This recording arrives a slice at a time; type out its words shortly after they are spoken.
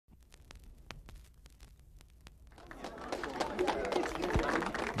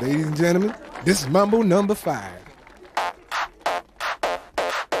Ladies and gentlemen, this is Mambo Number 5.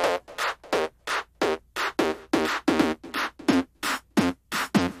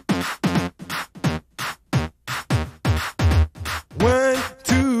 One,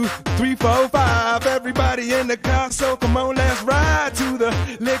 two, three, four, five. Everybody in the car, so come on, let's ride to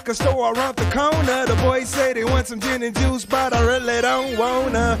the liquor store around the corner. The boys say they want some gin and juice, but I really don't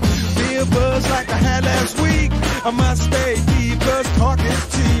wanna be a buzz like I had last week. I must stay deep, cause talk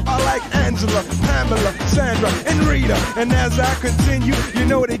is cheap. I like Angela, Pamela, Sandra, and Rita. And as I continue, you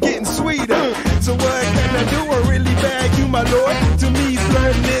know they're getting sweeter. So what can I do? I really bag you, my lord. To me,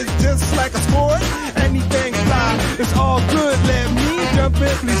 flirting is just like a sport. Anything fly, it's all good. Let me jump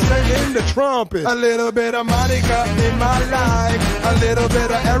in, please sing in the trumpet. A little bit of Monica in my life, a little bit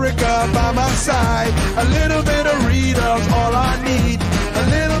of Erica by my side, a little bit of Rita's all I need, a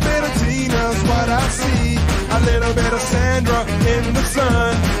little bit of Tina's what I see, a little bit of Sandra in the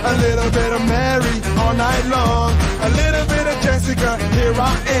sun, a little bit of Mary all night long, a little bit of Jessica, here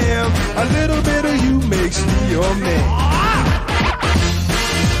I am, a little bit of you makes me your man.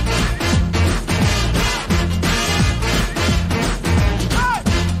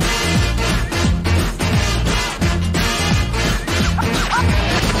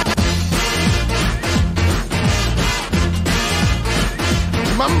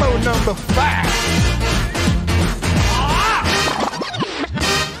 Mambo Number 5.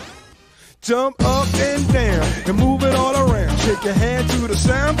 Jump up and down and move it all around. Shake your hand to the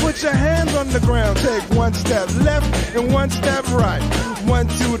sound, put your hands on the ground. Take one step left and one step right. One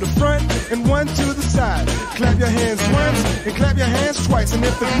to the front and one to the side. Clap your hands once and clap your hands twice. And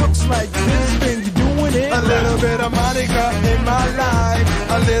if it looks like this, then you're doing it. A little bit of Monica in my life,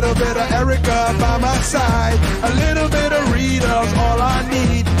 a little bit of Erica by my side, a little bit of Rita's all I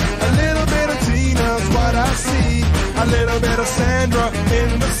need, a little bit of Tina's what I see, a little bit of Sandra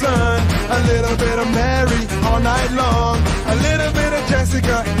in the sun, a little bit of Mary all night long, a little bit of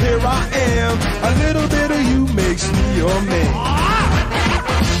Jessica, here I am, a little bit of you makes me your man.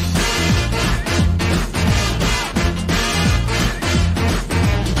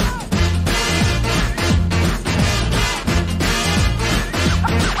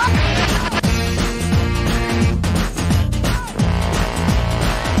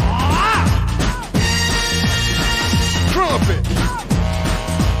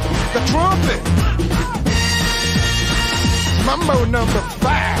 The trumpet. Mambo Number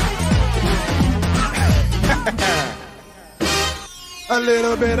 5. A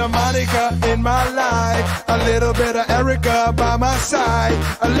little bit of Monica in my life, a little bit of Erica by my side,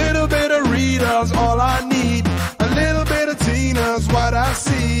 a little bit of Rita's all I need, a little bit of Tina's what I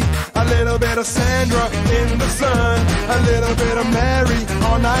see, a little bit of Sandra in the sun, a little bit of Mary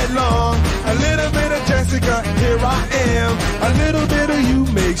all night long, a little bit of Jessica, here I am, a little bit of you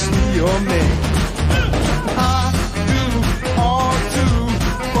makes me your man. I do all to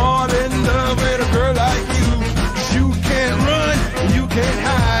fall in love with a girl like you, 'cause you can't run, you can't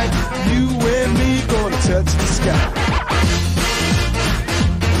hide, you and me gonna touch the sky.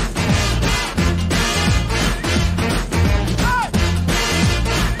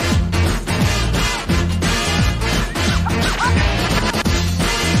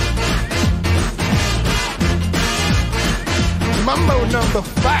 Mambo Number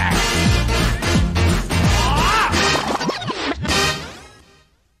 5.